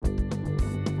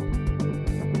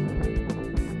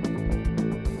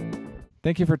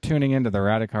Thank you for tuning into the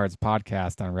Radicards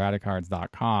podcast on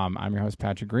radicards.com. I'm your host,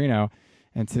 Patrick Greeno,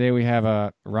 and today we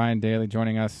have Ryan Daly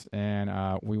joining us,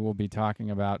 and we will be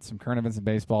talking about some current events in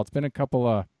baseball. It's been a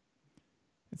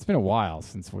while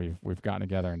since we've gotten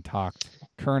together and talked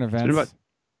current It's been events.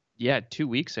 about 2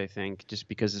 weeks, I think, just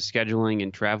because of scheduling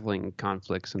and traveling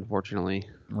conflicts, unfortunately.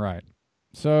 Right.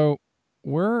 So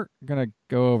we're going to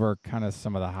go over kind of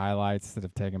some of the highlights that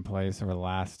have taken place over the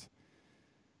last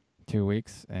 2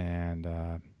 weeks and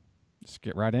just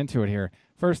get right into it here.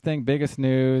 First thing, biggest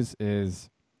news is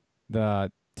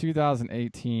the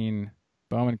 2018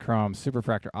 Bowman Chrome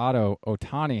Superfractor Auto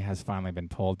Ohtani has finally been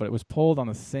pulled, but it was pulled on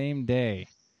the same day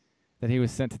that he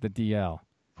was sent to the DL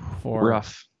for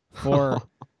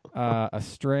a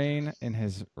strain in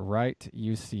his right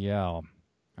UCL.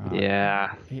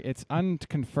 Yeah. It's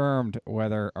unconfirmed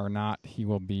whether or not he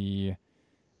will be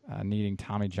needing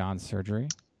Tommy John surgery.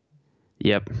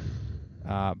 Yep.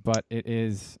 But it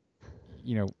is,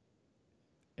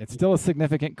 it's still a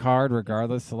significant card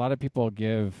regardless. A lot of people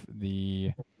give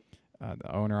the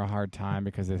owner a hard time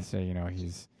because they say,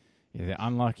 he's the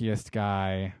unluckiest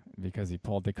guy because he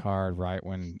pulled the card right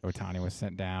when Ohtani was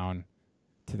sent down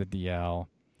to the DL.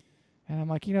 And I'm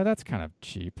like, that's kind of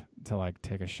cheap to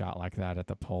take a shot like that at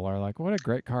the puller. Like, what a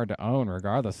great card to own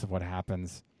regardless of what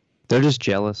happens. They're just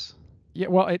jealous. Yeah,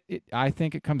 well, I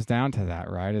think it comes down to that,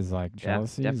 right? Is like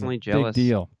jealousy. Yeah, definitely is a jealous. Big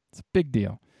deal. It's a big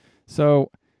deal.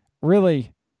 So,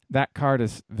 really, that card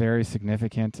is very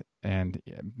significant and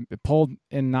pulled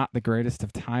in not the greatest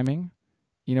of timing.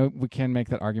 We can make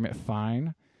that argument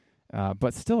fine,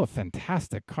 but still a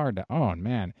fantastic card to own,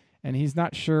 man. And he's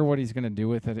not sure what he's going to do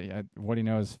with it. What he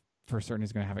knows for certain,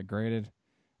 he's going to have it graded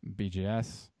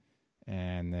BGS,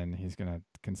 and then he's going to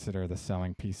consider the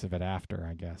selling piece of it after,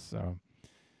 I guess. So,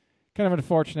 kind of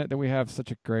unfortunate that we have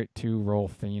such a great two-role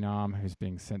phenom who's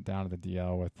being sent down to the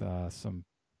DL with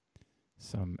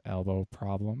some elbow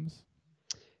problems.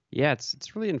 Yeah,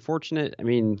 it's really unfortunate. I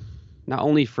mean, not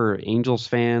only for Angels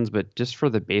fans, but just for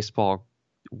the baseball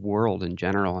world in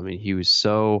general. I mean, he was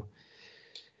so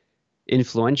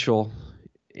influential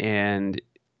and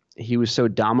he was so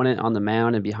dominant on the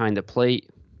mound and behind the plate,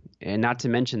 and not to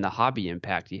mention the hobby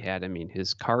impact he had. I mean,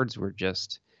 his cards were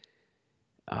just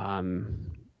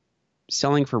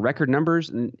selling for record numbers,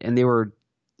 and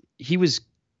he was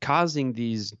causing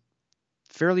these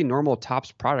fairly normal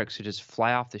Topps products to just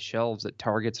fly off the shelves at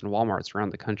Targets and Walmarts around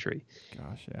the country.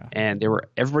 Gosh, yeah. And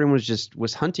everyone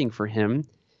was hunting for him.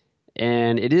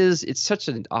 And it's such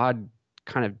an odd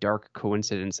kind of dark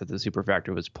coincidence that the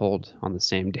Superfractor was pulled on the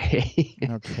same day.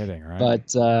 No kidding, right?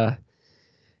 But so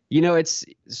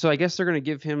I guess they're going to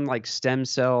give him like stem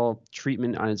cell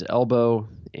treatment on his elbow,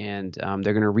 and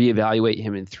they're going to reevaluate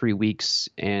him in 3 weeks.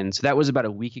 And so that was about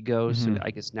a week ago. Mm-hmm. So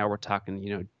I guess now we're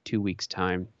talking, 2 weeks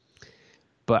time.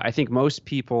 But I think most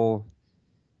people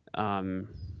are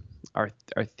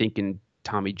thinking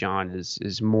Tommy John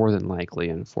is more than likely,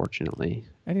 unfortunately.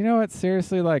 And you know what?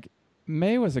 Seriously,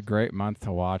 May was a great month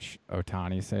to watch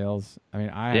Ohtani sales. I mean,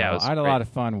 I had a lot of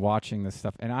fun watching this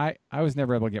stuff, and I was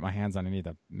never able to get my hands on any of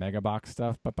the Mega Box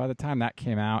stuff. But by the time that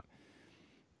came out,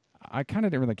 I kind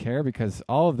of didn't really care because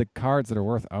all of the cards that are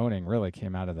worth owning really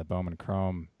came out of the Bowman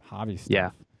Chrome hobby stuff.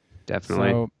 Yeah, definitely.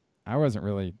 So I wasn't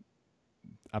really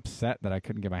upset that I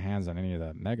couldn't get my hands on any of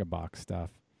the Mega Box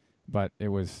stuff, but it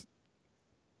was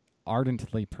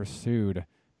ardently pursued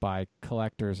by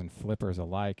collectors and flippers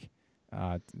alike.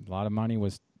 A lot of money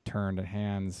was turned at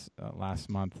hands last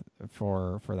month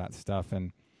for that stuff,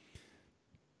 and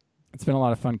it's been a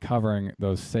lot of fun covering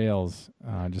those sales,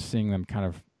 just seeing them kind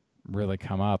of really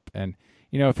come up. And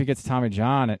if he gets Tommy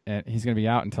John, he's going to be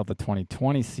out until the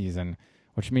 2020 season,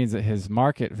 which means that his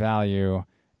market value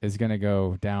is going to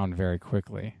go down very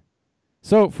quickly.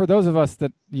 So for those of us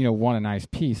that want a nice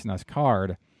piece, nice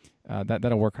card,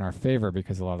 that'll work in our favor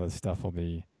because a lot of this stuff will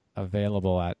be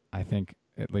available at, I think,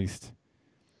 at least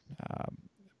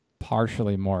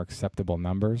partially more acceptable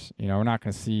numbers. We're not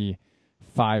going to see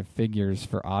 5 figures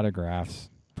for autographs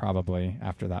probably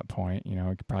after that point. You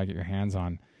could probably get your hands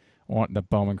on the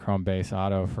Bowman Chrome base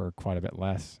auto for quite a bit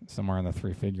less, somewhere in the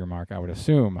 3-figure mark, I would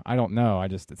assume. I don't know.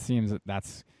 It seems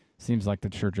seems like the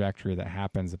trajectory that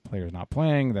happens. If players not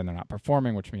playing, then they're not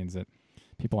performing, which means that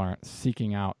people aren't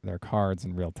seeking out their cards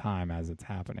in real time as it's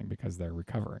happening because they're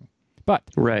recovering. But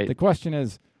the question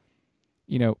is,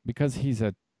 because he's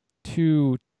a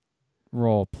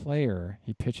 2-role player,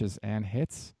 he pitches and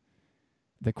hits.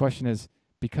 The question is,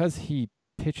 because he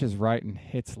pitches right and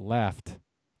hits left,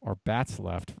 or bats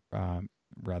left,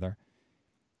 rather,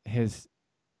 his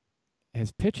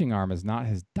pitching arm is not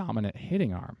his dominant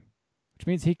hitting arm, which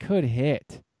means he could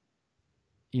hit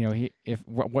he if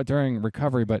what during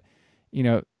recovery, but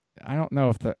I don't know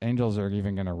if the Angels are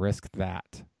even going to risk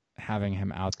that, having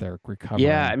him out there Yeah, recovering,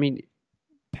 I mean,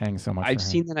 paying so much for I've him.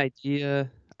 seen that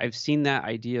idea. I've seen that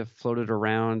idea floated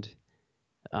around.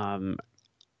 Um,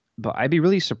 but I'd be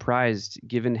really surprised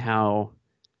given how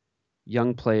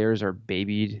young players are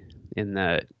babied in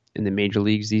the major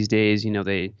leagues these days.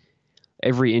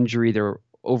 Every injury they're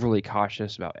overly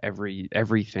cautious about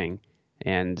everything,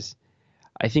 and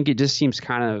I think it just seems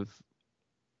kind of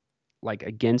like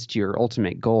against your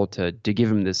ultimate goal to give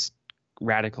him this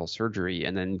radical surgery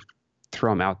and then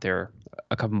throw him out there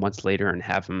a couple months later and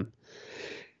have him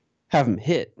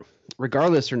hit,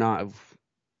 regardless or not of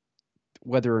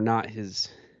whether or not his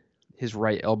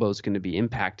right elbow is going to be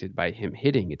impacted by him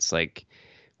hitting. It's like,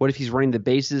 what if he's running the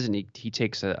bases and he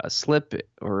takes a slip,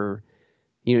 or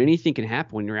anything can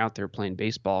happen when you're out there playing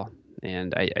baseball.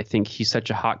 And I think he's such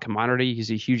a hot commodity.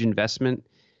 He's a huge investment.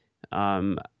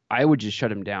 I would just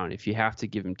shut him down. If you have to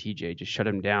give him TJ, just shut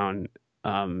him down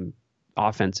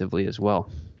offensively as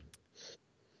well.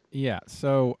 Yeah,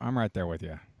 so I'm right there with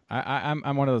you.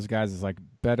 I'm one of those guys that's like,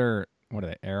 better, what do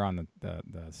they, err on the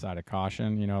side of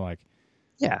caution, like.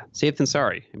 Yeah, safe than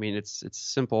sorry. I mean, it's a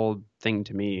simple thing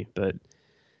to me, but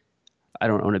I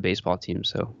don't own a baseball team,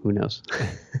 so who knows?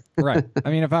 Right.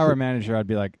 I mean, if I were a manager, I'd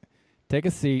be like, take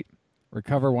a seat,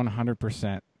 recover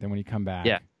 100%. Then when you come back,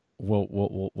 Yeah,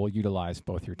 we'll utilize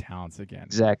both your talents again.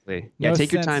 exactly. Yeah, No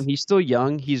take your sense. time. He's still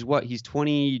young. He's what? He's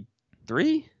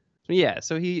 23. Yeah,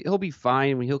 so he'll be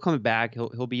fine when he'll come back.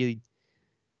 He'll be,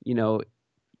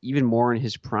 even more in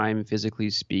his prime, physically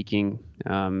speaking.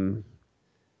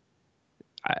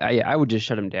 I would just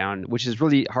shut him down, which is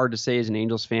really hard to say as an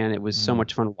Angels fan. It was so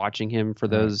much fun watching him for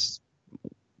those,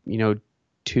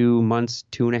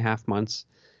 2.5 months.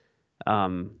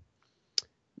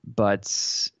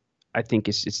 But I think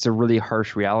it's a really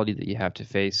harsh reality that you have to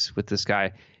face with this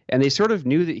guy. And they sort of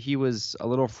knew that he was a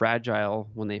little fragile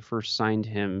when they first signed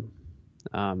him.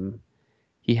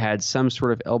 He had some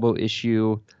sort of elbow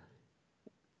issue.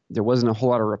 There wasn't a whole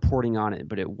lot of reporting on it,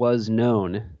 but it was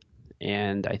known.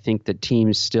 And I think the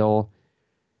team still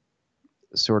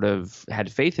sort of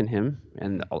had faith in him.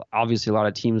 And obviously a lot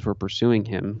of teams were pursuing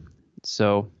him.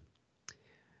 So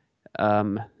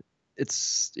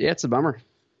it's a bummer.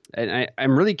 And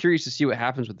I'm really curious to see what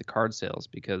happens with the card sales,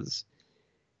 because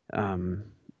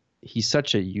he's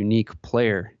such a unique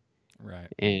player. Right.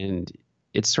 And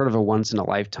it's sort of a once in a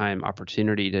lifetime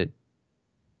opportunity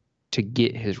to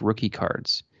get his rookie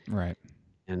cards. Right.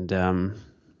 And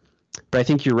but I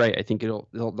think you're right. I think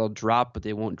they'll drop, but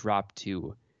they won't drop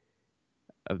to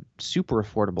a super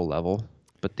affordable level.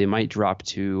 But they might drop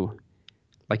to,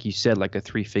 like you said, like a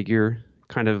 3-figure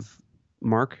kind of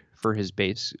mark for his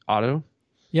base auto.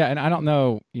 Yeah, and I don't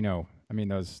know, I mean,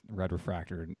 those red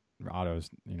refractor autos,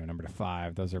 number to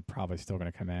 5, those are probably still going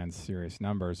to command serious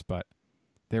numbers, but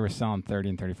they were selling $30,000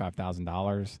 and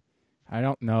 $35,000. I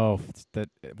don't know that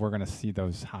we're going to see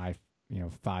those high,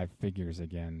 5 figures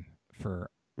again for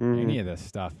any of this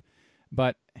stuff,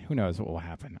 but who knows what will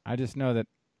happen. I just know that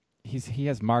he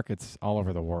has markets all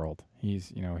over the world.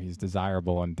 He's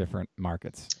desirable in different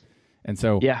markets, and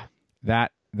so yeah,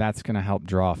 that's going to help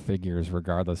draw figures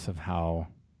regardless of how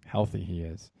healthy he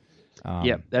is.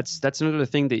 Yeah, that's another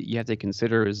thing that you have to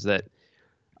consider, is that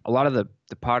a lot of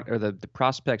the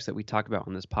prospects that we talk about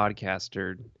on this podcast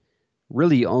are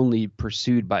really only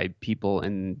pursued by people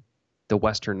in the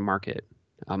Western market,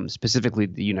 specifically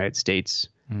the United States.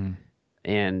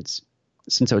 And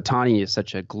since Ohtani is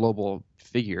such a global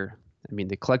figure, I mean,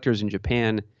 the collectors in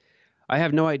Japan, I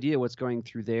have no idea what's going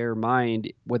through their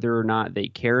mind, whether or not they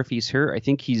care if he's hurt. I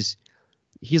think he's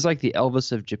like the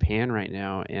Elvis of Japan right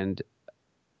now, and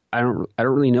I don't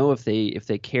really know if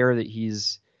they care that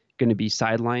he's going to be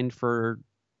sidelined for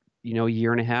a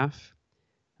year and a half.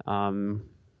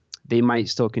 They might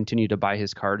still continue to buy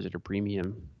his cards at a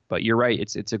premium. But you're right,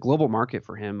 it's a global market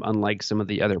for him, unlike some of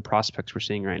the other prospects we're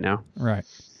seeing right now. Right.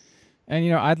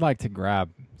 And I'd like to grab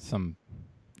some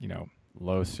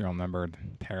low serial numbered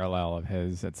parallel of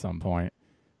his at some point.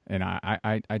 And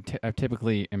I'm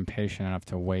typically impatient enough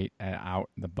to wait out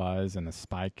the buzz and the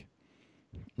spike,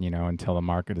 until the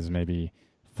market has maybe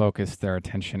focused their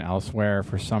attention elsewhere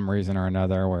for some reason or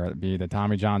another, where it be the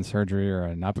Tommy John surgery or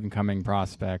an up-and-coming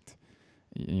prospect,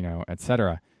 et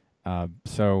cetera.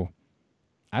 So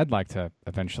I'd like to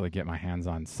eventually get my hands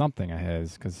on something of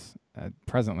his, because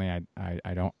presently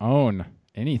I don't own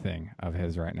anything of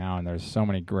his right now, and there's so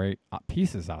many great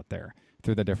pieces out there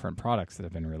through the different products that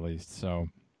have been released. So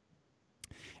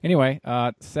anyway,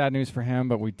 sad news for him,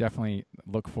 but we definitely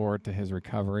look forward to his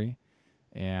recovery,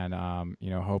 and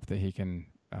hope that he can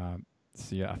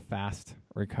see a fast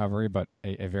recovery, but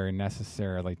a very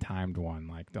necessarily timed one.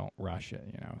 Like, don't rush it,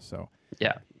 So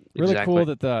Yeah, really exactly. cool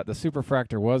that the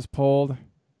superfractor was pulled.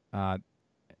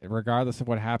 Regardless of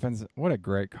what happens, what a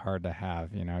great card to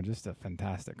have. Just a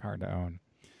fantastic card to own.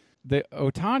 The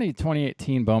Ohtani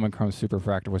 2018 Bowman Chrome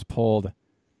Superfractor was pulled,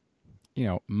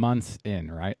 months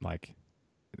in, right? Like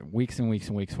weeks and weeks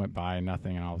and weeks went by,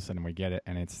 nothing, and all of a sudden we get it,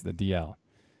 and it's the DL.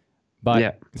 But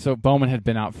Yeah. so Bowman had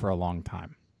been out for a long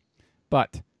time.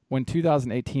 But when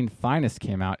 2018 Finest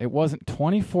came out, it wasn't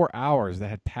 24 hours that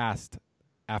had passed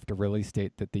after release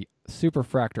date that the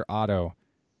Superfractor Auto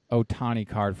Ohtani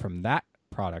card from that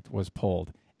product was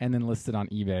pulled and then listed on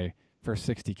eBay for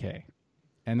 $60K.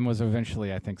 And was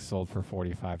eventually, I think, sold for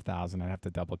 $45,000. I'd have to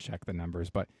double check the numbers,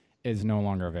 but is no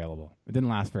longer available. It didn't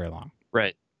last very long.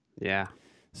 Right. Yeah.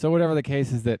 So whatever the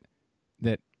case is, that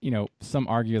some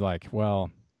argue like,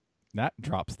 well, that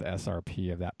drops the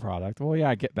SRP of that product. Well, yeah,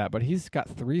 I get that, but he's got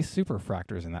 3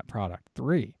 superfractors in that product.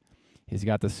 3. He's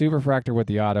got the superfractor with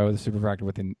the auto, the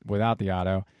superfractor without the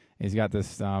auto. He's got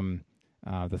this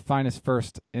the Finest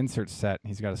First insert set.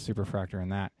 He's got a superfractor in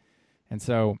that,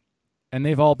 and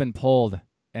they've all been pulled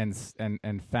and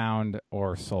found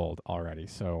or sold already.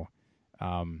 So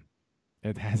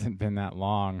it hasn't been that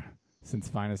long since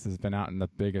Finest has been out, and the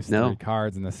biggest 3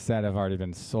 cards in the set have already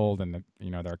been sold, and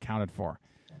they're accounted for.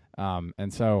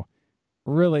 And so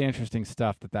really interesting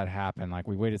stuff that happened. Like,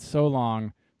 we waited so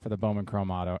long for the Bowman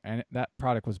Chrome Auto, and that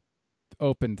product was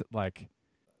opened like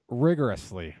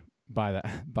rigorously by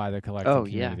the collecting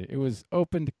community. Yeah. It was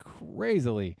opened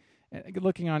crazily. And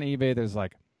looking on eBay, there's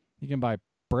like, you can buy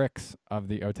bricks of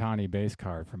the Ohtani base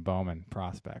card from Bowman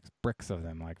Prospects, bricks of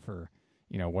them, like for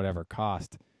whatever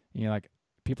cost. Like,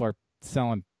 people are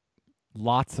selling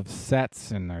lots of sets,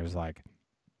 and there's like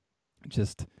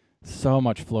just so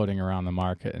much floating around the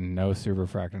market and no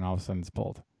superfractor, and all of a sudden it's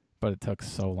pulled. But it took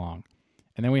so long.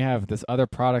 And then we have this other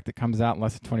product that comes out in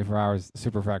less than 24 hours,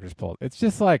 superfractor's pulled. It's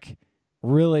just like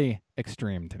really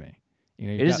extreme to me.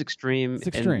 It is extreme. It's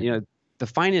extreme. And, the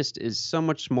Finest is so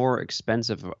much more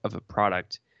expensive of a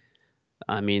product.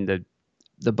 I mean,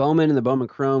 the Bowman and the Bowman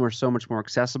Chrome are so much more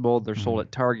accessible. They're sold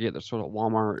at Target, they're sold at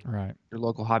Walmart, right, your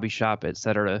local hobby shop,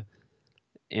 etc.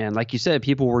 And like you said,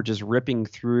 people were just ripping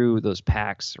through those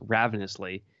packs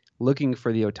ravenously, looking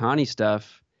for the Ohtani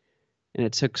stuff, and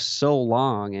it took so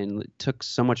long, and it took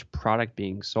so much product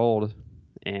being sold.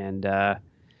 And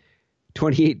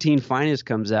 2018 Finest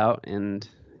comes out, and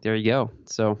there you go.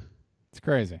 So it's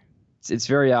crazy. It's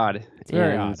very odd. It's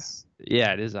very odd.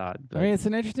 Yeah, it is odd. But. I mean, it's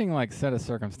an interesting set of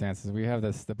circumstances. We have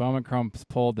the Bowman Chrome's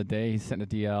pulled the day he's sent a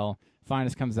DL.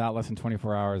 Finest comes out less than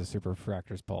 24 hours, the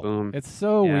superfractor's pulled. Boom. It's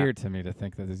so weird to me to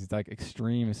think that these like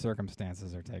extreme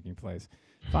circumstances are taking place.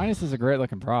 Finest is a great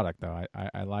looking product, though.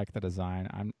 I like the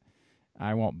design.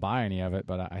 I won't buy any of it,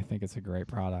 but I think it's a great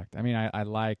product. I mean, I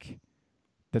like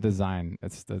the design.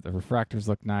 It's the refractors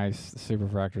look nice. The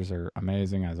superfractors are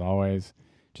amazing as always.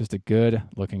 Just a good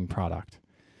looking product.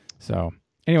 So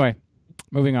anyway,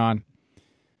 moving on.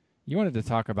 You wanted to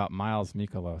talk about Miles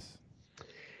Mikolas.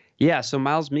 Yeah, so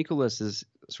Miles Mikolas is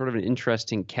sort of an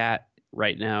interesting cat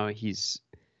right now. He's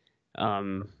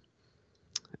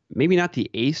maybe not the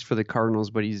ace for the Cardinals,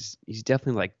 but he's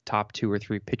definitely like top 2 or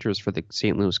 3 pitchers for the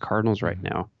St. Louis Cardinals right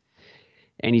now.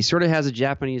 And he sort of has a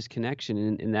Japanese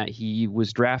connection in that he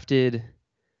was drafted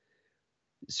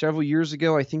several years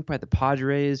ago, I think, by the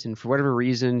Padres, and for whatever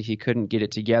reason, he couldn't get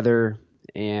it together,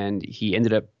 and he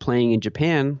ended up playing in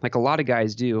Japan, like a lot of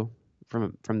guys do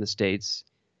from the States.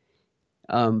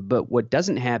 But what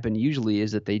doesn't happen usually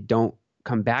is that they don't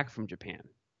come back from Japan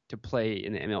to play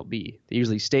in the MLB. They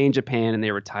usually stay in Japan and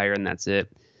they retire, and that's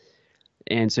it.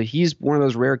 And so he's one of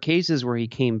those rare cases where he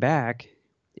came back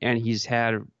and he's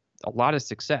had a lot of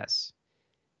success.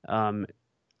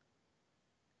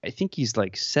 I think he's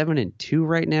like 7-2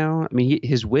 right now. I mean,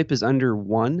 his WHIP is under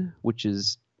 1, which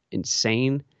is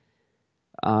insane.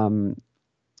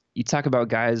 You talk about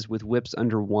guys with WHIPs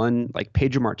under 1, like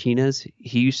Pedro Martinez.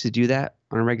 He used to do that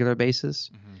on a regular basis.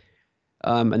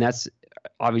 And that's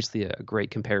obviously a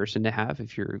great comparison to have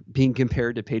if you're being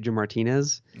compared to Pedro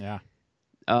Martinez. Yeah.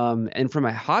 And from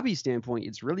a hobby standpoint,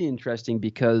 it's really interesting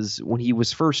because when he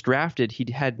was first drafted, he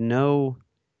didn't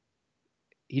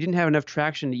have enough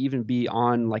traction to even be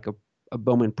on like a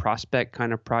Bowman Prospect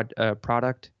kind of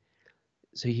product.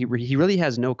 So he really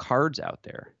has no cards out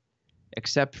there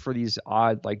except for these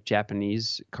odd like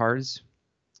Japanese cards.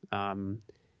 And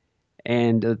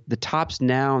the Topps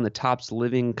Now and the Topps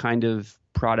Living kind of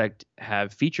product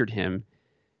have featured him,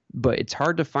 but it's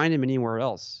hard to find him anywhere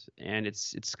else. And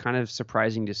it's kind of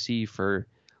surprising to see for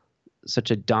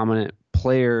such a dominant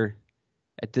player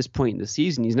at this point in the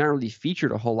season, he's not really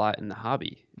featured a whole lot in the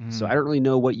hobby. So I don't really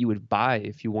know what you would buy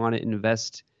if you want to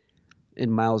invest in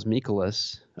Miles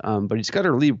Mikolas. But he's got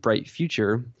a really bright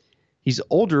future. He's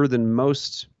older than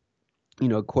most,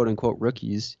 quote unquote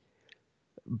rookies,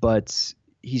 but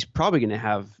he's probably going to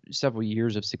have several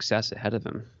years of success ahead of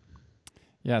him.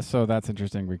 Yeah, so that's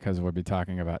interesting because we'll be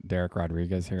talking about Derek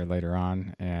Rodriguez here later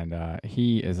on, and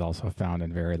he is also found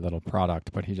in very little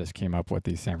product, but he just came up with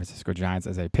the San Francisco Giants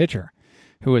as a pitcher,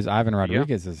 who is Ivan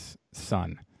Rodriguez's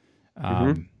son.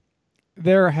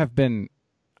 There have been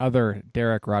other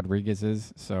Derek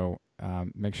Rodriguez's, so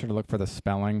make sure to look for the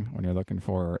spelling when you're looking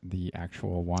for the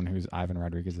actual one who's Ivan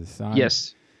Rodriguez's son.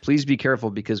 Yes, please be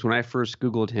careful because when I first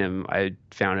Googled him, I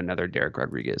found another Derek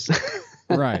Rodriguez.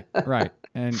 Right.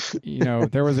 And,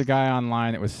 there was a guy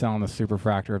online that was selling the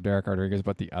superfractor of Derek Rodriguez,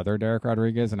 but the other Derek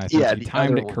Rodriguez, and I think he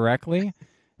timed it correctly.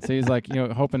 So he's like,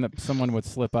 hoping that someone would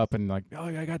slip up and like, oh,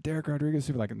 I got Derek Rodriguez,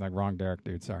 super, like wrong Derek,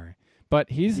 dude, sorry. But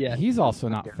he's also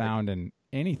not found in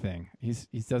anything. He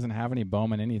doesn't have any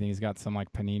Bowman anything. He's got some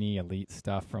like Panini Elite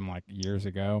stuff from like years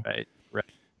ago. Right.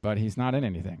 But he's not in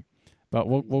anything. But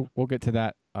we'll get to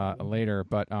that later.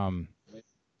 But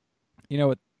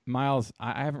with Miles,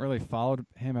 I haven't really followed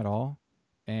him at all,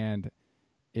 and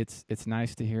it's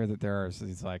nice to hear that there are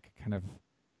these like kind of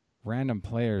random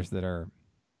players that are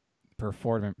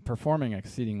performing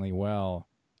exceedingly well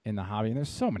in the hobby. And there's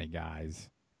so many guys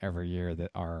every year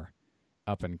that are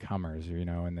up and comers,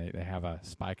 and they have a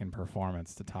spike in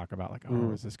performance to talk about, like,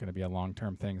 is this going to be a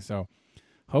long-term thing? So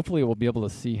hopefully we'll be able to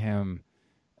see him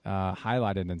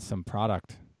highlighted in some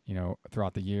product,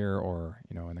 throughout the year or,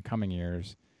 in the coming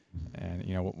years. And,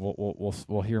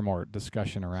 we'll hear more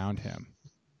discussion around him.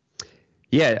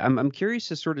 Yeah, I'm curious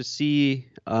to sort of see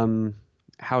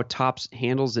how Topps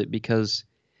handles it, because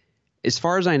as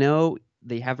far as I know,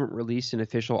 they haven't released an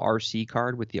official RC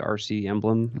card with the RC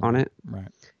emblem on it. Right.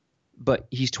 But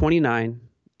he's 29.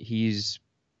 He's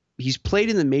played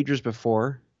in the majors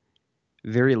before,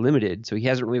 very limited, so he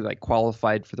hasn't really like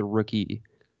qualified for the rookie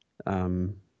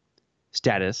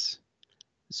status.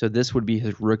 So this would be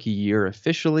his rookie year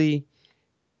officially,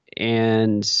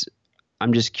 and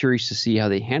I'm just curious to see how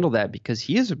they handle that, because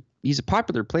he's a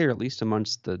popular player, at least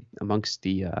amongst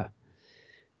the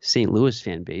St. Louis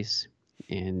fan base,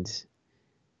 and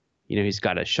he's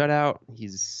got a shutout.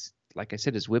 He's, like I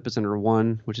said, his WHIP is under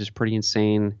 1, which is pretty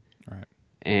insane. Right.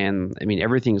 And I mean,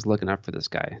 everything's looking up for this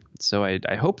guy. So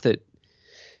I hope that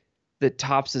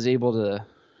Topps is able to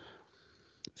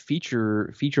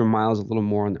feature Miles a little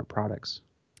more on their products.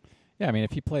 Yeah, I mean,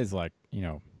 if he plays like,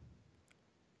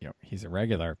 he's a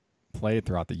regular, played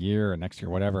throughout the year or next year,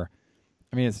 whatever,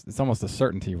 I mean, it's almost a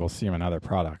certainty we'll see him in other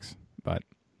products. But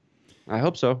I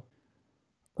hope so.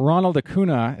 Ronald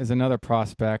Acuna is another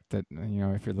prospect that,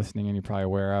 if you're listening and you're probably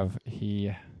aware of.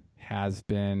 He has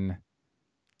been,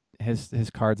 his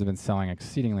cards have been selling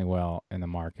exceedingly well in the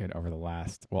market over the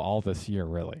last, all this year,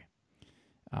 really.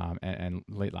 And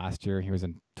late last year, he was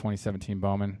in 2017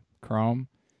 Bowman Chrome.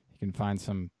 You can find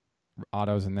some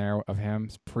autos in there of him,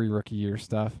 pre-rookie year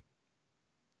stuff,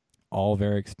 all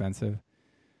very expensive.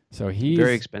 So he's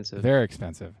very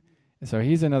expensive. So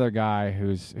he's another guy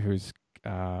who's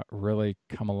really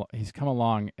come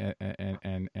along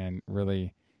and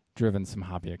really driven some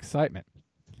hobby excitement.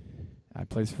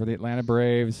 Plays for the Atlanta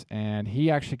Braves, and he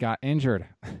actually got injured.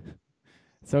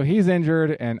 So he's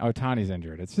injured and Ohtani's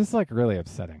injured. It's just like really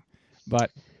upsetting.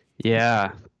 But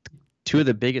yeah, two of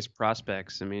the biggest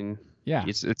prospects. I mean, yeah,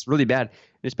 it's really bad,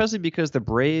 and especially because the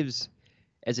Braves,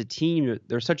 as a team,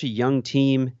 they're such a young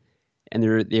team, and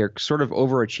they're sort of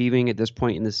overachieving at this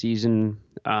point in the season.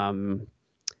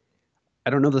 I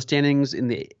don't know the standings in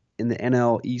the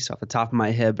NL East off the top of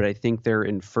my head, but I think they're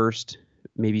in first,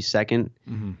 maybe second.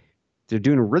 Mm-hmm. They're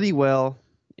doing really well,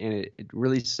 and it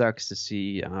really sucks to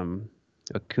see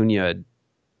Acuna,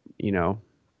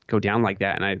 go down like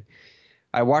that. And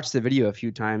I watched the video a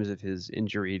few times of his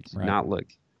injury. It did not look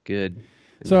good.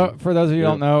 So for those of you who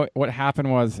don't know, what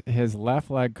happened was his left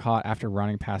leg caught after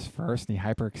running past first, and he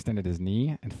hyperextended his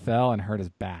knee and fell and hurt his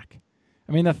back.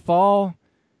 I mean, the fall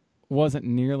wasn't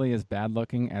nearly as bad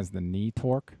looking as the knee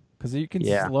torque, because you can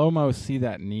slow-mo see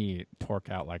that knee torque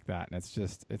out like that, and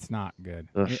it's not good.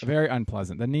 Very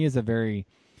unpleasant. The knee is a very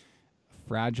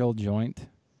fragile joint,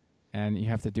 and you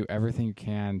have to do everything you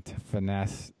can to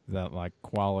finesse the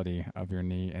quality of your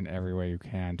knee in every way you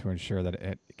can to ensure that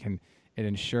it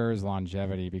ensures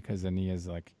longevity, because the knee is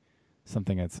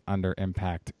something that's under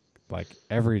impact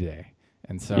every day.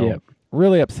 And so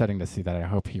really upsetting to see that. I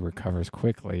hope he recovers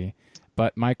quickly.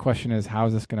 But my question is, how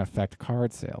is this going to affect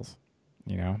card sales?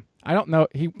 I don't know.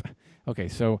 Okay,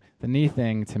 so the knee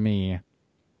thing, to me,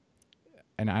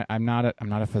 and I'm not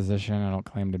a physician. I don't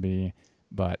claim to be,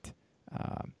 but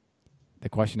the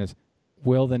question is,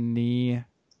 will the knee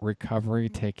recovery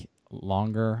take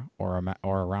longer or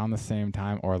around the same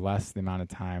time or less the amount of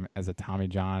time as a Tommy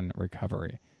John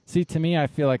recovery? See, to me, I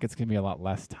feel like it's going to be a lot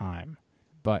less time,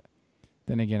 but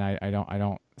then again, I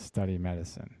don't study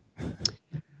medicine.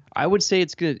 I would say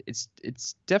it's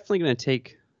definitely gonna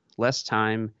take less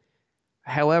time.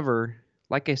 However,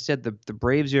 like I said, the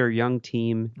Braves are a young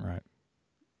team, Right.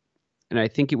 and I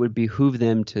think it would behoove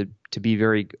them to be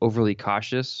very overly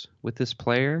cautious with this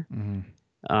player.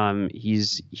 Mm-hmm.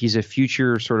 He's a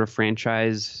future sort of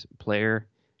franchise player,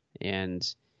 and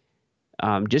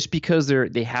just because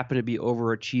they happen to be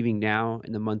overachieving now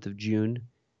in the month of June,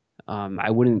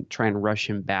 I wouldn't try and rush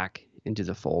him back into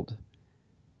the fold.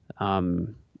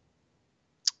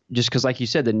 Just because, like you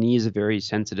said, the knee is a very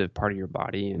sensitive part of your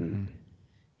body, and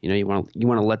Mm-hmm. you want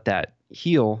to let that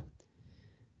heal.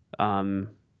 And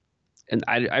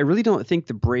I really don't think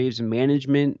the Braves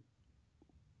management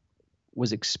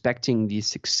was expecting the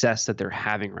success that they're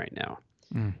having right now.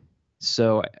 Mm.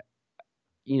 So,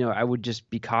 I would just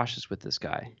be cautious with this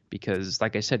guy because,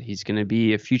 like I said, he's going to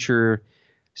be a future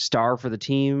star for the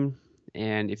team.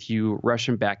 And if you rush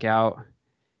him back out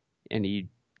and he,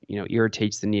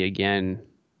 irritates the knee again,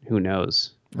 who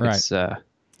knows? Right. It's,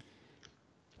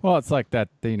 Well, it's like that,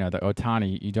 the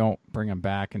Ohtani, you don't bring him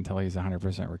back until he's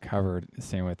 100% recovered.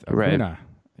 Same with Acuna.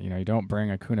 right. You don't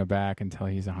bring Acuna back until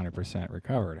he's 100%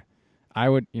 recovered. I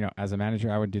would, as a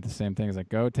manager, I would do the same thing. It's like,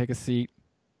 go take a seat,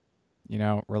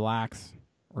 relax,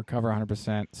 recover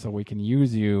 100% so we can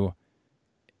use you,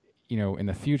 in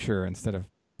the future instead of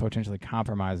potentially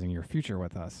compromising your future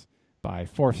with us by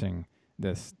forcing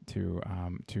this to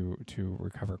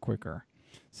recover quicker.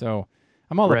 So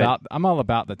I'm all Right.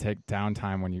 about the take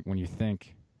downtime when you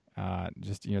think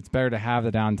it's better to have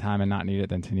the downtime and not need it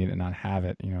than to need it and not have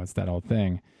it. It's that old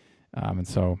thing. And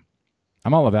so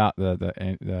I'm all about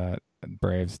the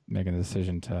Braves making the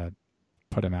decision to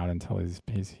put him out until he's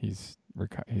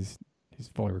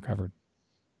fully recovered.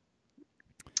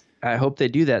 I hope they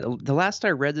do that. The last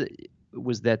I read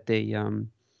was that they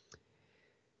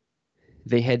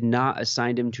had not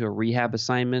assigned him to a rehab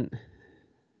assignment,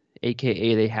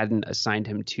 aka they hadn't assigned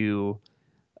him to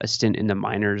a stint in the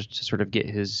minors to sort of get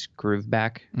his groove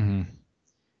back. Mm-hmm.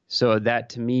 So that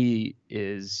to me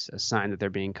is a sign that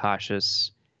they're being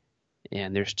cautious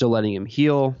and they're still letting him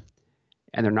heal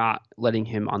and they're not letting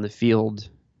him on the field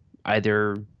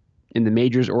either in the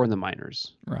majors or in the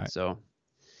minors. Right. So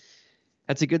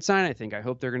that's a good sign, I think. I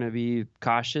hope they're going to be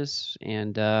cautious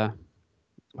and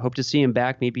hope to see him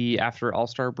back maybe after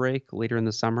All-Star break later in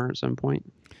the summer at some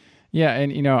point. Yeah,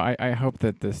 and I hope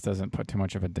that this doesn't put too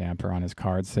much of a damper on his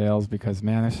card sales because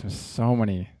man,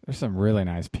 there's some really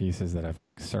nice pieces that have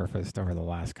surfaced over the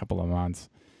last couple of months.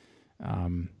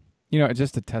 It's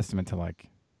just a testament to like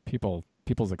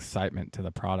people's excitement to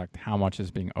the product, how much is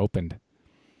being opened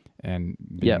and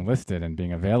being listed and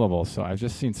being available. So I've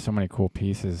just seen so many cool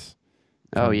pieces.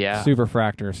 Oh yeah,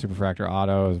 Superfractor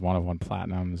autos, 1-of-1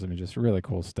 platinums. I mean, just really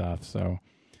cool stuff. So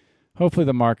hopefully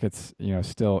the market's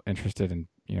still interested in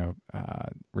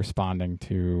responding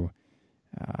to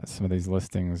some of these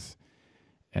listings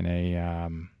in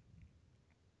an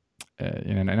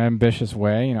ambitious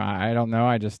way. I don't know.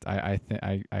 I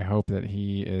hope that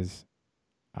he is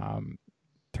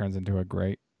turns into a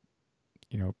great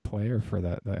player for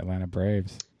the Atlanta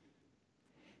Braves.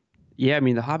 Yeah, I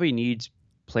mean the hobby needs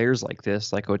players like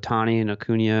this, like Ohtani and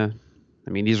Acuna. I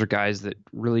mean these are guys that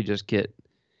really just get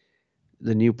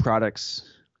the new products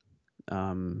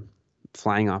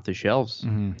flying off the shelves.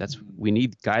 Mm-hmm. We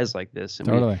need guys like this. And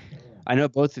totally. I know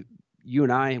both you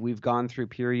and I, we've gone through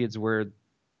periods where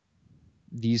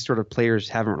these sort of players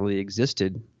haven't really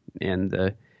existed. And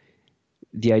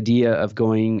the idea of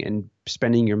going and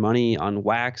spending your money on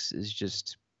wax is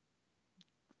just,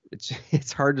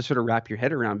 it's hard to sort of wrap your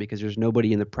head around because there's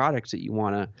nobody in the products that you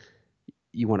want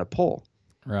to pull.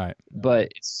 Right.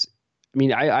 But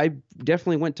I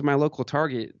definitely went to my local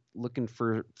Target looking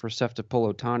for stuff to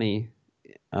pull Ohtani.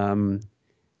 And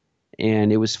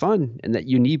it was fun, and that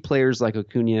you need players like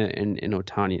Acuna and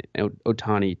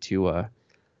Ohtani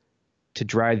to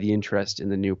drive the interest in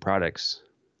the new products.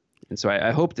 And so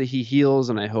I hope that he heals,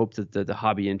 and I hope that the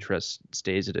hobby interest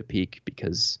stays at a peak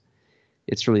because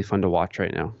it's really fun to watch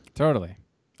right now. Totally.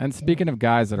 And speaking of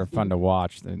guys that are fun to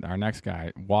watch, our next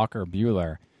guy, Walker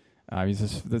Buehler,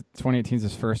 the 2018 is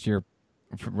his first year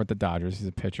with the Dodgers. He's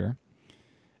a pitcher,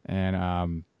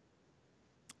 and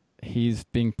he's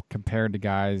being compared to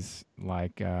guys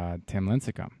like Tim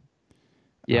Lincecum.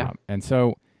 Yeah. And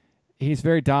so he's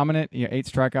very dominant. 8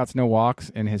 strikeouts, no walks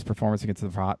in his performance against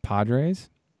the Padres,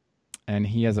 and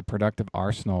he has a productive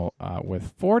arsenal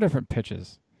with 4 different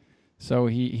pitches. So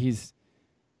he's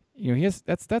he has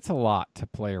that's a lot to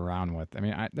play around with. I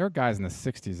mean, there are guys in the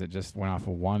 60s that just went off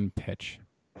of one pitch.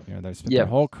 They've spent their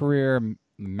whole career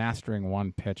mastering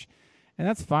one pitch, and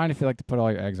that's fine if you like to put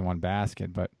all your eggs in one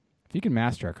basket. But if you can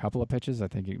master a couple of pitches, I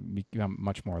think you become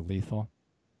much more lethal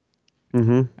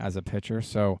as a pitcher.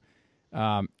 So,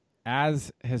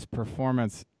 as his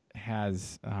performance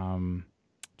has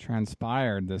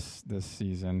transpired this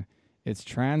season, it's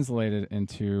translated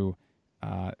into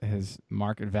his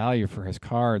market value for his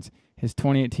cards. His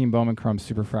 2018 Bowman Chrome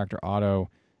Superfractor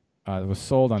Auto was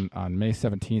sold on May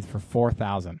 17th for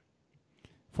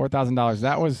 $4,000.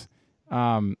 That was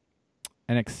an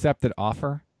accepted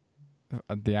offer.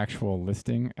 The actual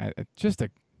listing, it's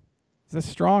a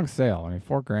strong sale. I mean,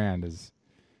 $4,000 is,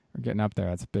 we're getting up there.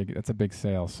 That's a big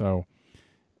sale. So,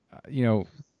 you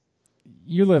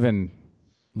live in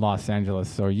Los Angeles,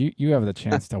 so you have the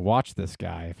chance to watch this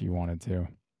guy if you wanted to.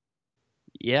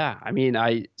 Yeah, I mean,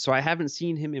 I haven't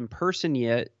seen him in person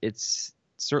yet. It's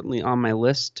certainly on my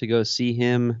list to go see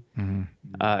him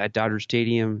at Dodger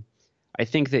Stadium. I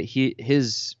think that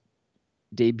his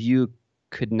debut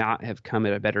could not have come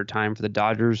at a better time for the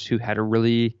Dodgers, who had a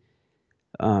really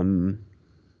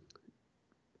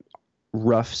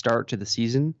rough start to the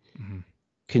season,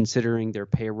 considering their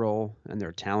payroll and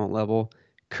their talent level.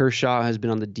 Kershaw has been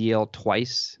on the DL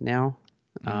twice now,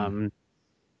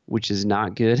 which is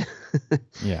not good.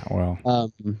 Yeah,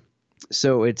 well.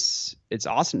 So it's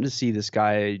awesome to see this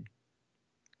guy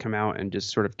come out and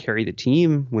just sort of carry the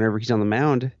team whenever he's on the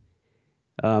mound.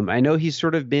 I know he's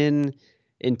sort of been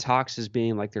in talks as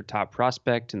being like their top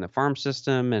prospect in the farm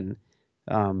system. And,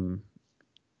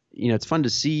 it's fun to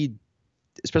see,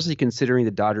 especially considering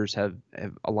the Dodgers have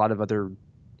a lot of other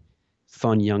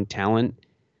fun young talent.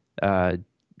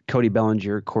 Cody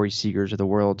Bellinger, Corey Seagers of the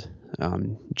world,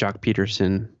 Jock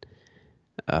Peterson,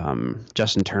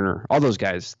 Justin Turner, all those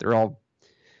guys, they're all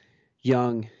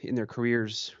young in their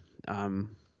careers.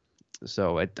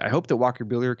 So I hope that Walker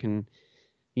Buehler can,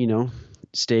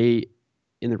 stay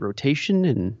in the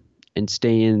rotation and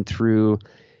stay in through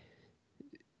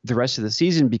the rest of the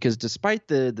season, because despite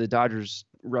the Dodgers'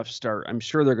 rough start, I'm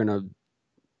sure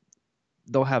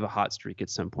they'll have a hot streak at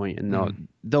some point, and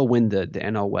they'll win the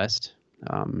NL West.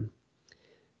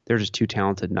 They're just too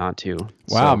talented not to.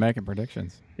 Wow, so making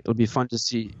predictions. It'll be fun to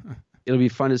see. It'll be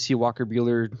fun to see Walker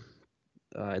Buehler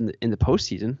in the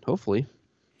postseason, hopefully.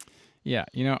 Yeah,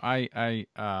 I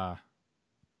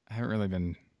haven't really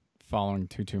been following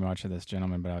too much of this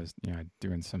gentleman, but I was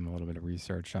doing a little bit of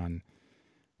research on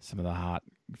some of the hot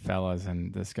fellas,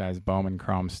 and this guy's Bowman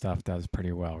Chrome stuff does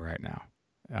pretty well right now.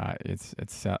 It's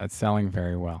selling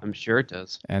very well. I'm sure it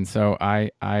does. And so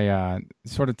I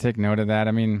sort of take note of that.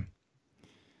 I mean,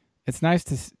 it's nice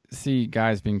to see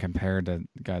guys being compared to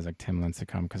guys like Tim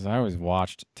Lincecum, because I always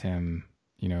watched Tim,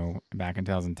 back in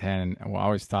 2010, and I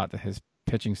always thought that his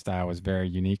pitching style was very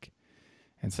unique.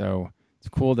 And so it's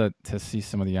cool to see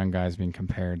some of the young guys being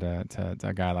compared to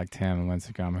a guy like Tim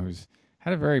Lincecum, who's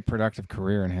had a very productive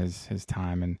career in his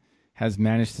time and has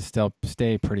managed to still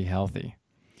stay pretty healthy.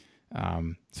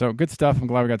 So good stuff. I'm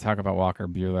glad we got to talk about Walker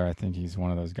Buehler. I think he's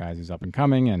one of those guys who's up and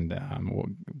coming, and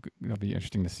it'll be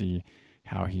interesting to see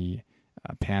how he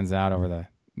pans out over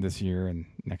this year and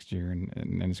next year and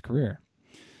in his career.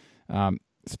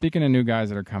 Speaking of new guys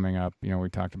that are coming up, we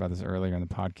talked about this earlier in the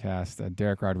podcast.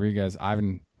 Derek Rodriguez,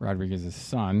 Ivan Rodriguez's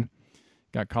son,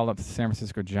 got called up to the San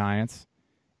Francisco Giants,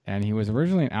 and he was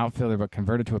originally an outfielder but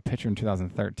converted to a pitcher in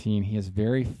 2013. He has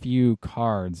very few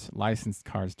licensed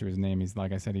cards to his name. He's,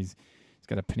 like I said, he's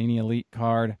got a Panini Elite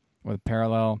card with a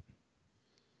parallel,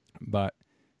 but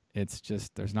it's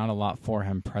just there's not a lot for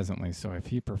him presently. So if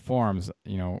he performs,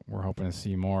 we're hoping to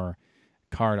see more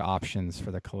card options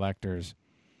for the collectors.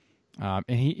 And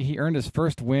he earned his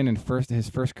first win and his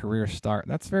first career start.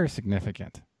 That's very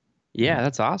significant. Yeah,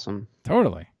 that's awesome.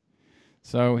 Totally.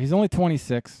 So he's only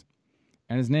 26,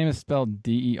 and his name is spelled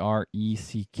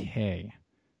Dereck,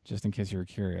 just in case you were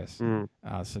curious.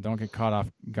 So don't get caught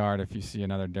off guard if you see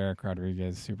another Derek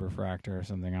Rodriguez Superfractor or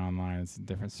something online. It's a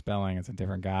different spelling. It's a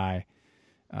different guy.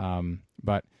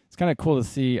 But it's kind of cool to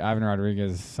see Ivan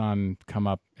Rodriguez's son come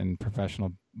up in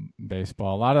professional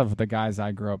baseball. A lot of the guys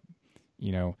I grew up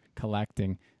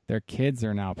collecting, their kids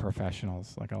are now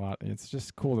professionals. It's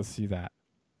just cool to see that.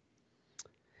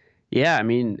 Yeah, I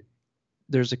mean,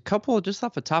 there's a couple just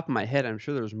off the top of my head. I'm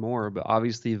sure there's more, but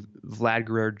obviously Vlad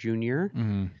Guerrero Jr.,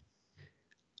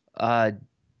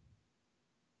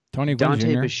 Tony Gwynn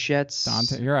Dante Jr.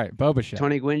 Bichette. You're right, Bo Bichette.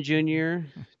 Tony Gwynn Jr.,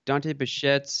 Dante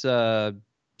Bichette's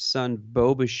son,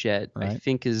 Bo Bichette, I Right.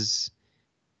 think is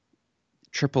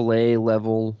AAA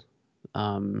level.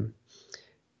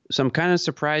 So I'm kind of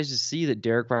surprised to see that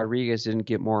Derek Rodriguez didn't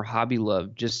get more hobby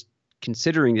love, just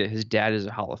considering that his dad is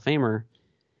a Hall of Famer.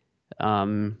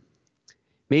 Um,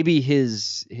 Maybe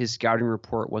his scouting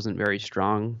report wasn't very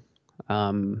strong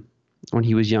when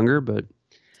he was younger, but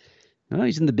well,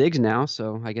 he's in the bigs now,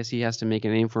 so I guess he has to make a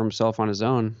name for himself on his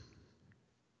own.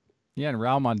 Yeah, and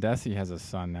Raul Mondesi has a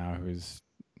son now who's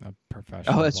a Oh,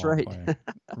 professional that's ball right. player.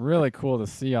 Really cool to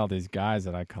see all these guys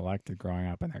that I collected growing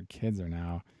up, and their kids are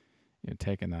now,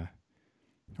 taking the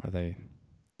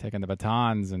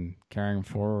batons and carrying them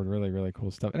forward. Really, really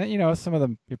cool stuff. And some of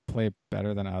them play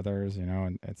better than others.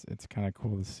 And it's kind of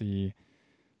cool to see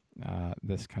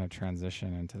this kind of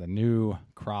transition into the new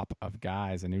crop of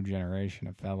guys, a new generation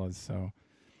of fellas. So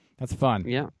that's fun.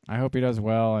 Yeah. I hope he does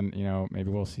well, and maybe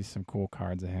we'll see some cool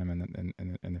cards of him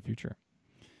in the future.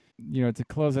 To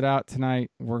close it out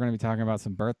tonight, we're going to be talking about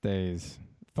some birthdays.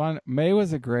 Fun. May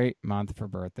was a great month for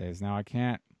birthdays. Now I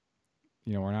can't.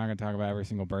 We're not going to talk about every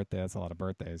single birthday. That's a lot of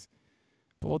birthdays.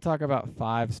 But we'll talk about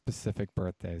 5 specific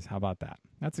birthdays. How about that?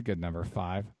 That's a good number,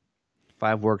 5.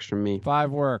 5 works for me.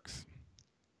 5 works.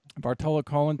 Bartolo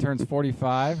Colon turns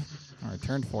 45, or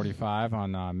turned 45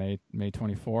 on May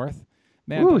 24th.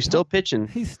 Man, Ooh, still pitching.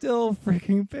 He's still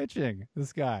freaking pitching,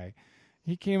 this guy.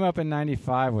 He came up in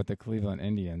 95 with the Cleveland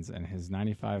Indians, and his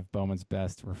 95 Bowman's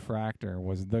Best refractor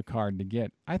was the card to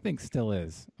get. I think still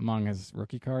is. Among his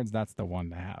rookie cards, that's the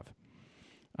one to have.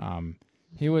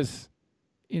 He was,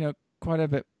 quite a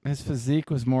bit. His physique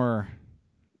was more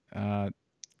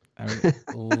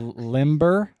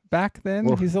limber back then.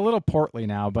 Whoa. He's a little portly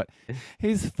now, but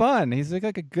he's fun. He's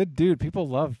like a good dude. People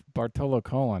love Bartolo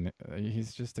Colon.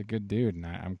 He's just a good dude, and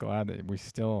I'm glad that we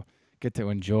still get to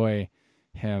enjoy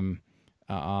him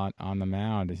on the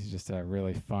mound. He's just a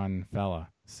really fun fella.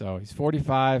 So he's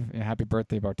 45. Happy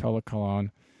birthday, Bartolo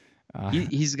Colon.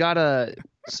 He's got a.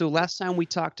 So last time we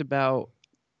talked about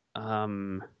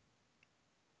the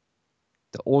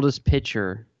oldest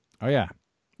pitcher. Oh yeah.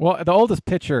 Well, the oldest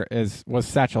pitcher was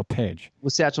Satchel Paige.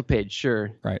 Was Satchel Paige,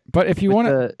 sure. Right. But if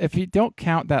you don't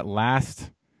count that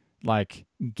last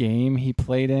game he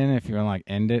played in, if you want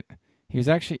to end it, he was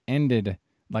actually ended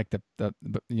the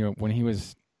when he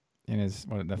was in his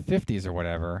the 50s or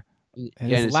whatever.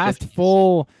 His last 50s.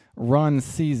 full run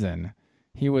season,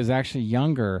 he was actually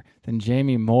younger than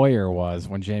Jamie Moyer was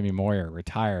when Jamie Moyer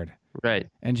retired. Right.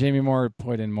 And Jamie Moyer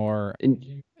put in more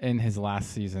in his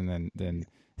last season than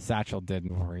Satchel did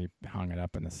before he hung it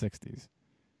up in the 60s.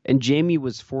 And Jamie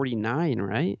was 49,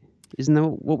 right? Isn't that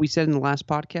what we said in the last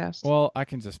podcast? Well, I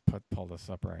can just pull this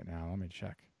up right now. Let me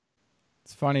check.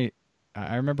 It's funny.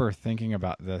 I remember thinking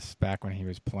about this back when he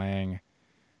was playing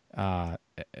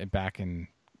back in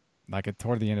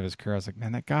toward the end of his career. I was like,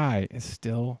 man, that guy is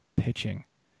still pitching.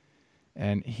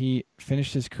 And he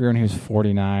finished his career when he was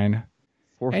 49.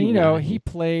 49. And he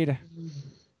played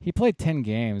 10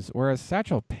 games, whereas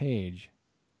Satchel Paige,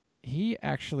 he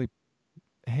was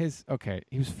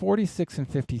 46 and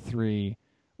 53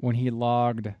 when he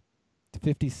logged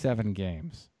 57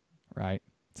 games, right?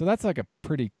 So that's like a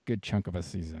pretty good chunk of a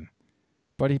season.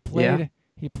 But he played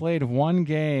one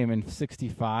game in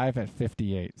 65 at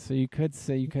 58. So you could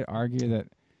argue that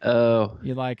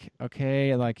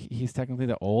he's technically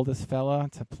the oldest fella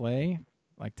to play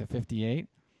to 58.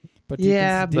 But do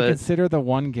you consider the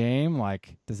one game,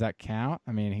 does that count?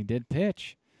 I mean, he did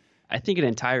pitch. I think an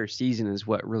entire season is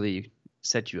what really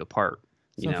sets you apart.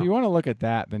 If you want to look at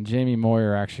that, then Jamie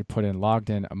Moyer actually logged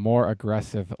in a more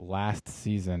aggressive last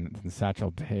season than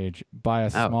Satchel Paige by a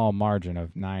small margin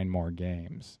of 9 more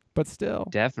games. But still.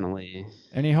 Definitely.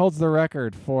 And he holds the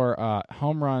record for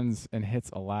home runs and hits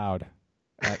allowed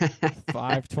at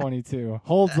 522.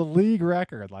 Holds the league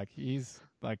record. He's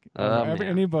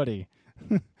anybody.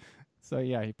 So,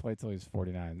 yeah, he played till he was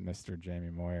 49, Mr.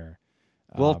 Jamie Moyer.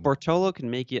 Well, if Bartolo can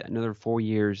make it another 4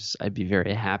 years, I'd be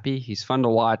very happy. He's fun to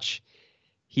watch.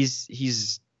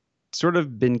 He's sort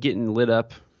of been getting lit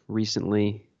up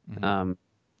recently. Mm-hmm.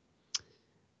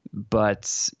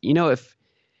 But, if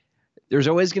there's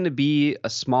always going to be a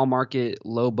small market,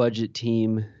 low budget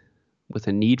team with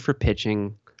a need for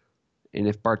pitching, and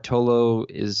if Bartolo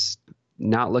is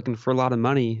not looking for a lot of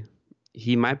money,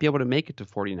 he might be able to make it to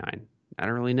 49. I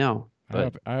don't really know.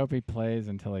 But I hope he plays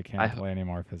until he can't play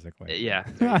anymore physically. Yeah,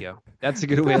 there you go. That's a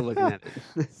good way of looking at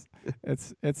it.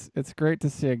 It's great to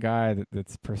see a guy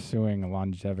that's pursuing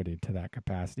longevity to that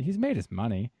capacity. He's made his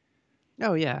money.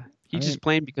 Oh yeah, he's just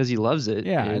playing because he loves it.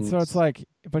 Yeah, and so it's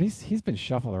but he's been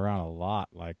shuffled around a lot.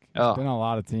 He's been on a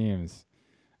lot of teams.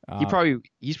 Uh,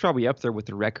 He's probably up there with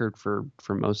the record for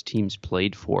most teams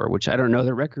played for, which I don't know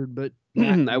the record, but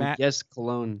Matt I would Matt guess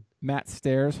Cologne. Matt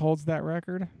Stairs holds that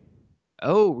record.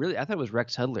 Oh, really? I thought it was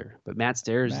Rex Hudler, but Matt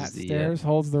Stairs is Matt the Stairs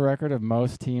holds the record of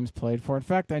most teams played for. In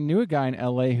fact, I knew a guy in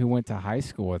LA who went to high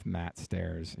school with Matt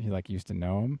Stairs. He like used to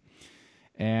know him.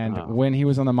 And when he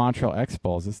was on the Montreal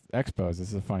Expos, this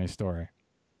is a funny story.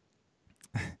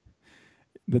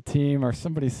 The team or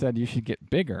somebody said you should get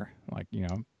bigger, like,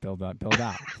 build out,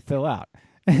 fill out.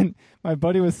 And my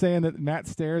buddy was saying that Matt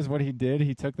Stairs, what he did,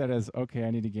 he took that as, okay,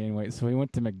 I need to gain weight. So he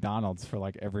went to McDonald's for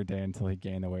like every day until he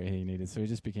gained the weight he needed. So he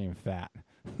just became fat.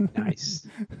 nice.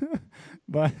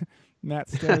 But Matt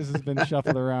Stairs has been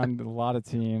shuffled around a lot of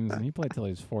teams, and he played till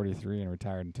he was 43 and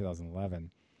retired in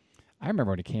 2011. I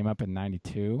remember when he came up in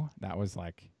 92, that was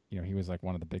like, he was like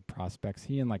one of the big prospects.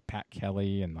 He and like Pat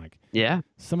Kelly and like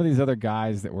some of these other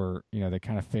guys that were, they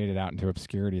kind of faded out into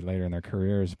obscurity later in their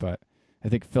careers. But I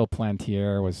think Phil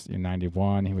Plantier was in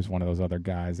 91. He was one of those other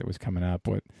guys that was coming up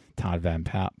with Todd Van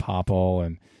Poppel.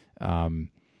 And,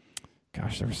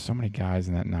 gosh, there were so many guys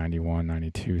in that 91,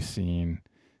 92 scene.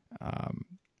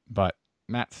 But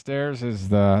Matt Stairs is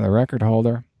the record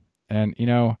holder. And,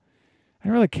 I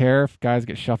don't really care if guys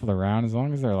get shuffled around as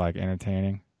long as they're like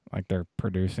entertaining, like they're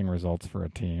producing results for a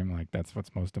team. Like that's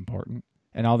what's most important.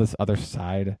 And all this other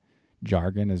side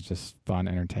jargon is just fun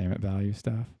entertainment value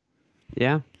stuff.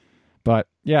 Yeah. But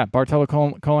yeah, Bartolo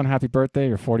Colon, happy birthday.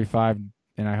 You're 45,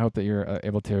 and I hope that you're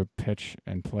able to pitch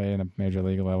and play in a major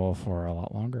league level for a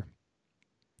lot longer.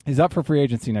 He's up for free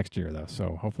agency next year, though,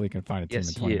 so hopefully he can find a team in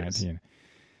 2019.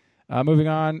 Moving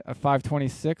on,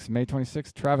 5/26, May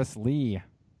 26th, Travis Lee,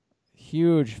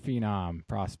 huge phenom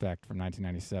prospect from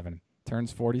 1997,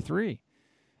 turns 43.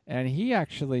 And he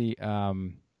actually, I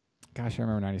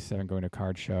remember 97 going to a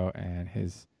card show, and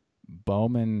his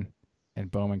Bowman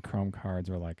and Bowman Chrome cards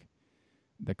were like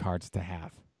the cards to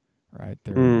have, right?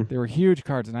 They were huge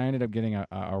cards, and I ended up getting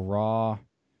a raw,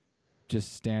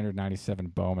 just standard 97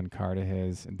 Bowman card of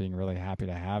his and being really happy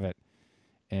to have it.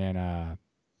 And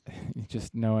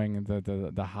just knowing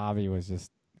the hobby was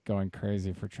just going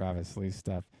crazy for Travis Lee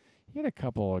stuff. He had a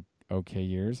couple of okay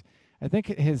years. I think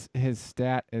his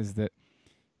stat is that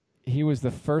he was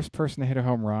the first person to hit a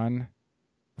home run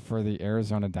for the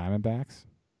Arizona Diamondbacks.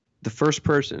 The first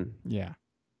person? Yeah.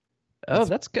 Oh,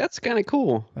 that's kind of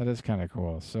cool. That is kind of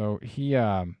cool. So he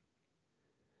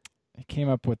came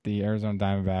up with the Arizona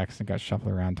Diamondbacks and got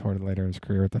shuffled around toward later in his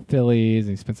career with the Phillies,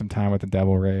 and he spent some time with the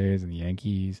Devil Rays and the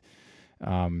Yankees.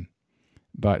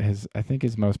 But I think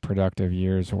his most productive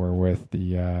years were with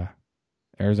the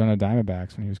Arizona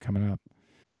Diamondbacks when he was coming up.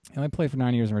 He only played for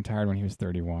 9 years and retired when he was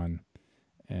 31.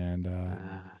 And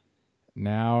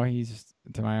now he's,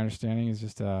 to my understanding, he's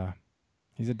just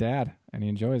he's a dad and he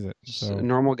enjoys it. Just a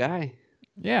normal guy.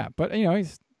 Yeah, but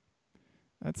he's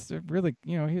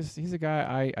a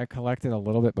guy I collected a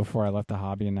little bit before I left the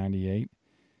hobby in '98.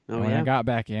 And when I got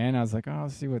back in, I was like, oh,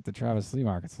 let's see what the Travis Lee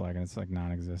market's like, and it's like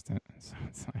non-existent. So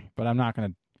it's like, but I'm not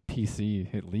going to PC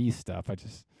hit Lee stuff. I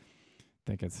just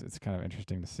think it's kind of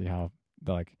interesting to see how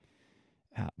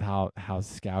how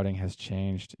scouting has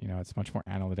changed. It's much more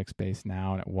analytics based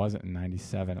now, and it wasn't in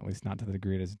 '97, at least not to the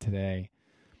degree it is today.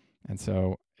 And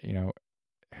so,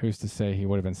 who's to say he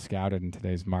would have been scouted in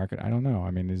today's market? I don't know.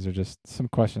 I mean, these are just some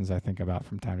questions I think about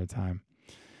from time to time.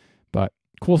 But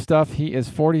cool stuff. He is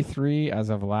 43 as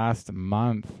of last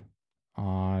month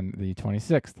on the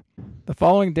 26th. The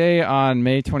following day on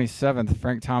May 27th,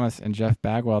 Frank Thomas and Jeff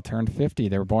Bagwell turned 50.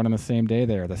 They were born on the same day.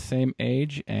 They are the same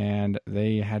age, and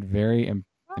they had very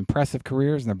impressive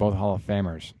careers, and they're both Hall of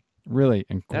Famers. Really,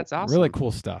 that's awesome. Really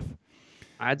cool stuff.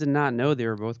 I did not know they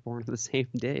were both born on the same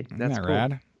day. That's Isn't that cool.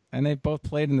 Rad? And they both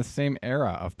played in the same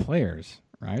era of players,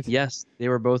 right? Yes, they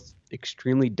were both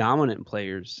extremely dominant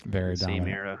players. Very in the dominant.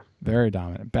 Same era. Very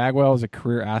dominant. Bagwell is a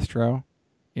career Astro.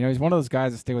 He's one of those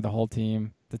guys that stayed with the whole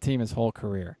team, his whole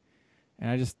career. And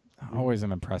I just always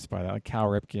am impressed by that. Like Cal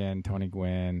Ripken, Tony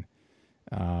Gwynn.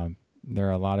 There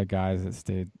are a lot of guys that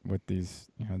stayed with these,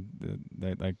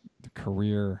 the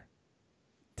career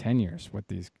tenures with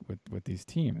these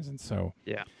teams. And so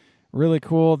really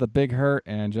cool. The Big Hurt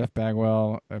and Jeff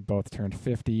Bagwell both turned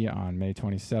 50 on May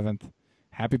 27th.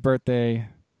 Happy birthday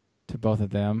to both of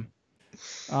them.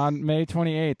 On May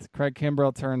 28th, Craig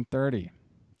Kimbrell turned 30.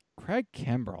 Craig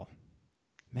Kimbrell,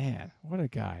 man, what a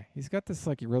guy. He's got this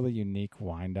like really unique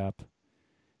wind-up,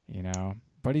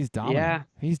 but he's dominant. Yeah.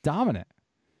 He's dominant.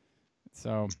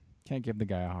 So can't give the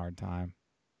guy a hard time.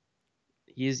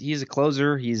 He's a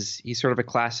closer. He's sort of a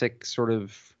classic sort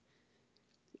of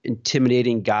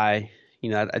intimidating guy.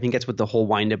 I think that's what the whole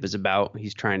windup is about.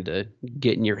 He's trying to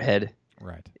get in your head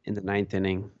right in the ninth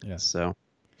inning. Yes. So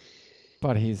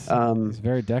But he's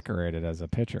very decorated as a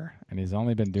pitcher, and he's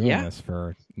only been doing Yeah. this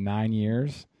for 9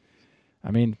 years. I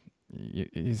mean,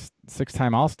 he's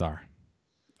 6-time All-Star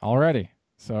already.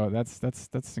 So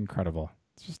that's incredible.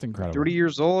 It's just incredible. 30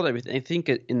 years old. I mean, I think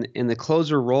in the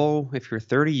closer role, if you're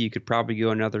 30, you could probably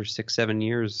go another 6-7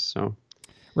 years. So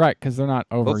Right, because they're not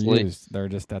overused. Hopefully. They're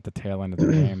just at the tail end of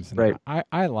the games. And Right.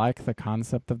 I like the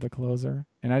concept of the closer,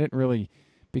 and I didn't really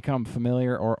become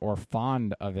familiar or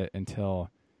fond of it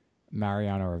until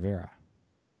Mariano Rivera,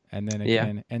 and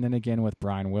then again with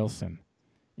Brian Wilson.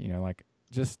 You know, like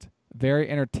just very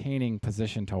entertaining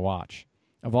position to watch.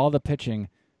 Of all the pitching,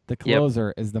 the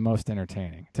closer is the most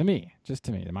entertaining to me. Just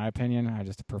to me, in my opinion, I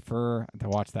just prefer to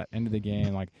watch that end of the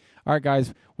game. Like, all right,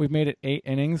 guys, we've made it 8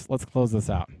 innings. Let's close this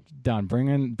out. Done. Bring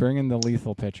in the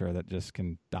lethal pitcher that just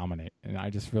can dominate. And I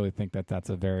just really think that that's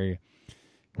a very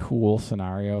cool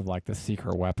scenario of like the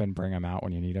secret weapon. Bring him out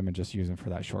when you need him and just use him for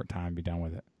that short time. Be done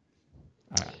with it.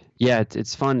 Yeah,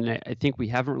 it's fun. I think we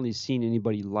haven't really seen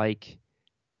anybody like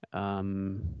a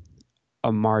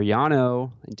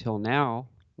Mariano until now.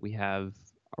 We have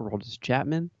Aroldis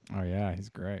Chapman. Oh yeah, he's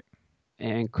great.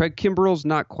 And Craig Kimbrell's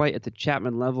not quite at the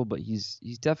Chapman level, but he's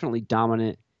definitely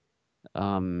dominant.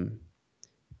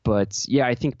 But yeah,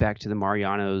 I think back to the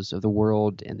Marianos of the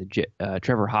world and the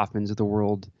Trevor Hoffmans of the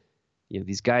world. You know,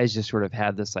 these guys just sort of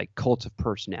had this like cult of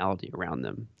personality around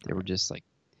them. They were just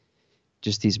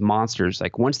these monsters.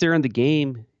 Like once they're in the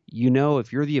game, you know,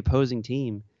 if you're the opposing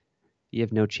team, you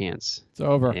have no chance. It's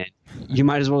over. And you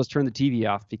might as well just turn the TV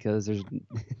off because there's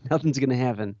nothing's going to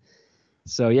happen.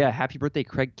 So yeah, happy birthday,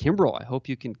 Craig Kimbrell. I hope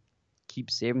you can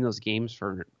keep saving those games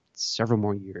for several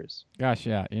more years. Gosh,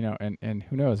 yeah, you know, and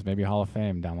who knows, maybe Hall of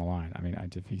Fame down the line. I mean,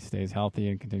 if he stays healthy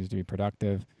and continues to be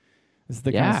productive, this is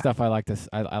the kind of stuff I like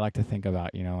to think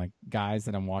about. You know, like guys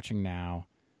that I'm watching now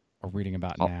or reading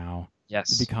about now.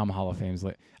 Yes. Become Hall of Fame's.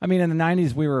 I mean, in the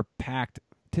 90s, we were packed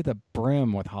to the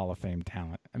brim with Hall of Fame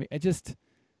talent. I mean, I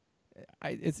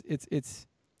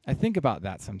think about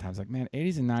that sometimes. Like, man,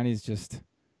 80s and 90s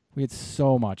we had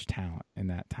so much talent in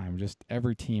that time. Just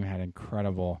every team had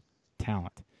incredible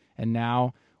talent. And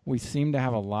now we seem to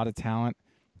have a lot of talent,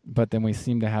 but then we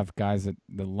seem to have guys that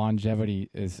the longevity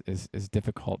is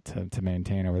difficult to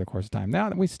maintain over the course of time. Now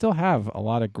we still have a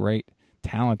lot of great,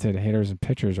 talented hitters and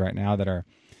pitchers right now that are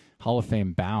Hall of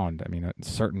Fame bound. I mean,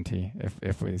 certainty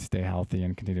if we stay healthy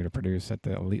and continue to produce at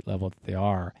the elite level that they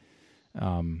are.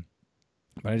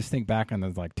 But I just think back on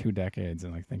those like 2 decades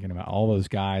and like thinking about all those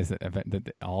guys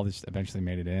that all just eventually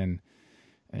made it in.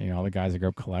 And, you know, all the guys that grew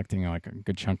up collecting, like a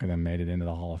good chunk of them made it into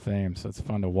the Hall of Fame. So it's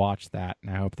fun to watch that.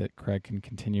 And I hope that Craig can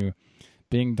continue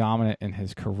being dominant in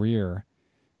his career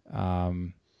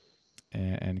and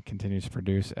continues to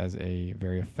produce as a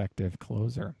very effective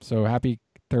closer. So happy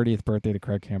 30th birthday to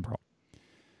Craig Kimbrell.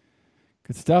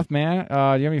 Good stuff, man. Do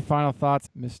you have any final thoughts,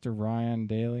 Mr. Ryan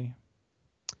Daly?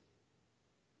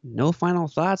 No final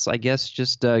thoughts. I guess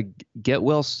just get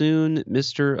well soon,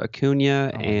 Mr.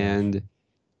 Acuna, and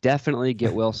definitely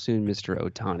get well soon, Mr.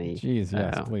 Ohtani. Jeez,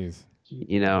 yes, please.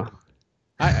 You know,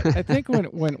 I think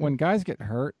when guys get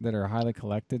hurt that are highly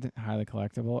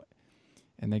collectible,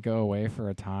 and they go away for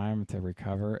a time to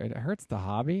recover, it hurts the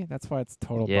hobby. That's why it's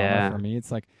total bummer for me.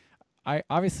 It's like I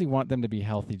obviously want them to be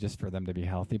healthy just for them to be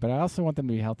healthy, but I also want them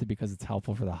to be healthy because it's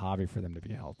helpful for the hobby for them to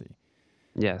be healthy.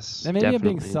 Yes, and maybe definitely.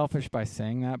 I'm being selfish by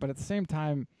saying that, but at the same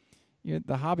time,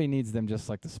 the hobby needs them just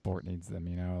like the sport needs them.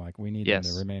 You know, like we need them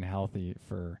to remain healthy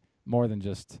for more than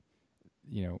just,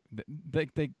 you know,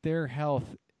 their health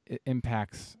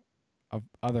impacts of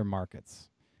other markets,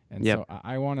 and so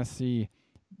I want to see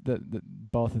the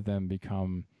both of them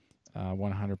become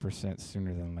 100%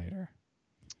 sooner than later.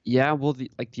 Yeah, well, the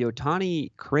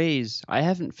Ohtani craze, I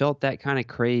haven't felt that kind of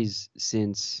craze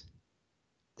since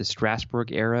the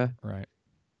Strasburg era. Right.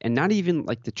 And not even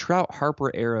like the Trout Harper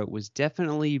era was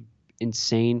definitely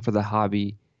insane for the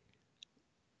hobby.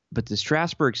 But the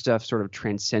Strasburg stuff sort of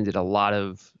transcended a lot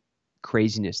of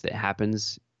craziness that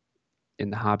happens in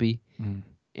the hobby. Mm.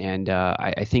 And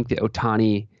I think the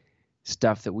Ohtani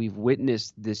stuff that we've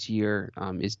witnessed this year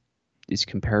is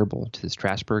comparable to the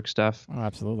Strasburg stuff. Oh,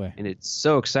 absolutely. And it's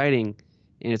so exciting.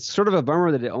 And it's sort of a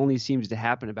bummer that it only seems to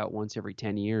happen about once every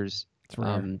 10 years. It's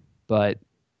rare. But,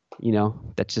 you know,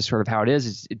 that's just sort of how it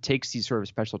is. It takes these sort of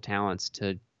special talents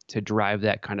to drive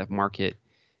that kind of market.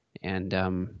 And,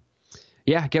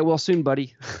 yeah, get well soon,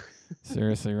 buddy.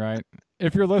 Seriously, right?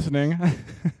 If you're listening.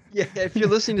 Yeah, if you're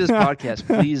listening to this podcast,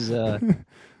 please,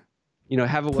 you know,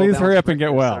 have a please hurry up and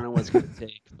get well. I don't know what it's going to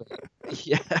take, but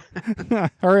yeah.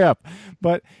 Hurry up.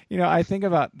 But, you know, I think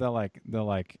about the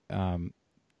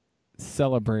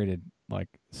celebrated, like,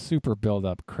 super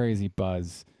build-up, crazy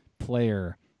buzz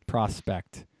player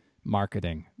prospect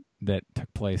marketing that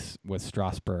took place with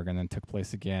Strasburg and then took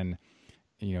place again,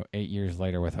 8 years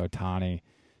later with Ohtani.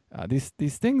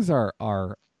 These things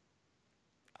are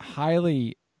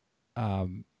highly, I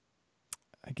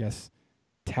guess,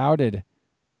 touted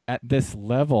at this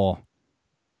level,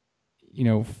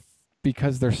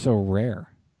 because they're so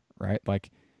rare, right?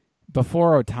 Like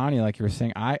before Ohtani, like you were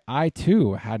saying, I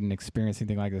too hadn't experienced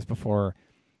anything like this before,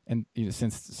 and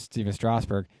since Steven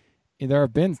Strasburg, there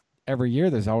have been every year.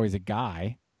 There's always a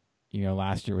guy,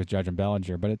 last year was Judge and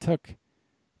Bellinger, but it took,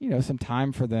 some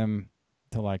time for them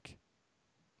to like,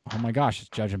 oh my gosh, it's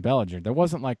Judge and Bellinger. There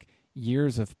wasn't like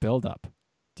years of buildup.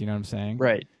 Do you know what I'm saying?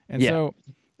 Right. And so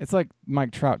it's like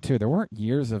Mike Trout too. There weren't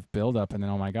years of buildup, and then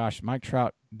oh my gosh, Mike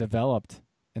Trout developed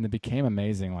and it became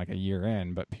amazing like a year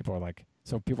in. But people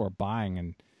are buying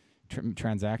and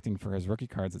transacting for his rookie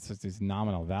cards at just these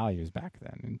nominal values back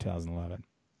then in 2011.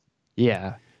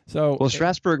 Yeah. So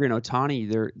Strasburg and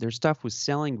Ohtani, their stuff was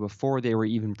selling before they were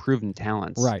even proven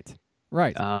talents. Right.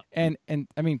 And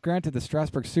I mean, granted, the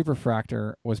Strasburg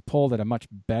Superfractor was pulled at a much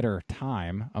better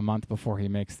time, a month before he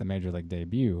makes the major league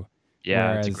debut.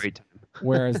 Yeah, it's a great time.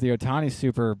 Whereas the Ohtani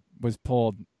Super was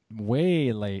pulled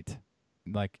way late,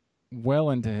 like well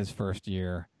into his first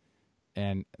year,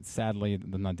 and sadly,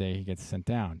 on the day he gets sent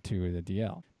down to the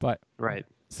DL. But right.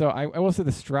 So I will say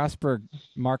the Strasburg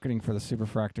marketing for the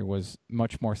Superfractor was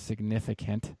much more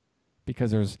significant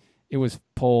because it was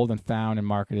pulled and found and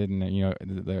marketed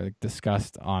and they're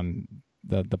discussed on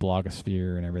the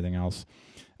blogosphere and everything else.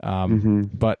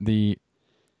 But the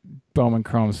Bowman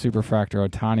Chrome Superfractor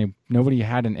Ohtani, nobody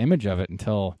had an image of it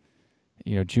until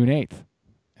June 8th,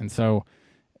 and so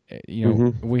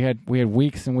we had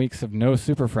weeks and weeks of no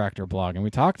Superfractor blog, and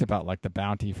we talked about like the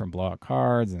bounty from blowout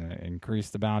cards and increase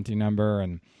the bounty number,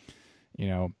 and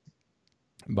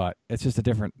but it's just a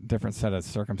different set of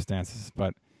circumstances.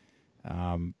 But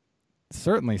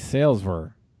certainly sales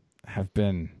have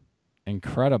been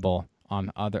incredible on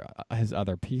his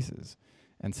other pieces,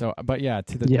 and so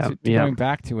going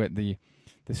back to it, the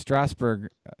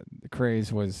Strasburg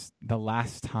craze was the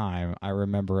last time I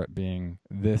remember it being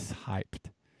this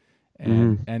hyped.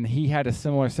 And he had a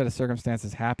similar set of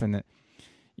circumstances happen that,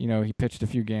 he pitched a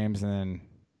few games and then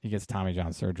he gets Tommy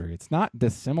John surgery. It's not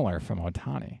dissimilar from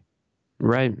Ohtani.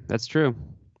 Right. That's true.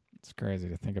 It's crazy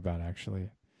to think about,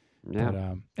 actually. Yeah.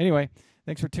 But anyway,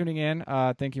 thanks for tuning in.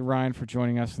 Thank you, Ryan, for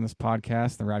joining us in this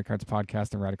podcast, the Rowdy Cards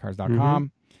podcast on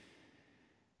rowdycards.com.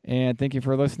 And thank you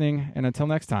for listening. And until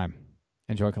next time,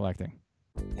 enjoy collecting.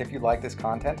 If you like this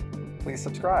content, please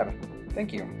subscribe.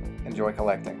 Thank you. Enjoy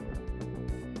collecting.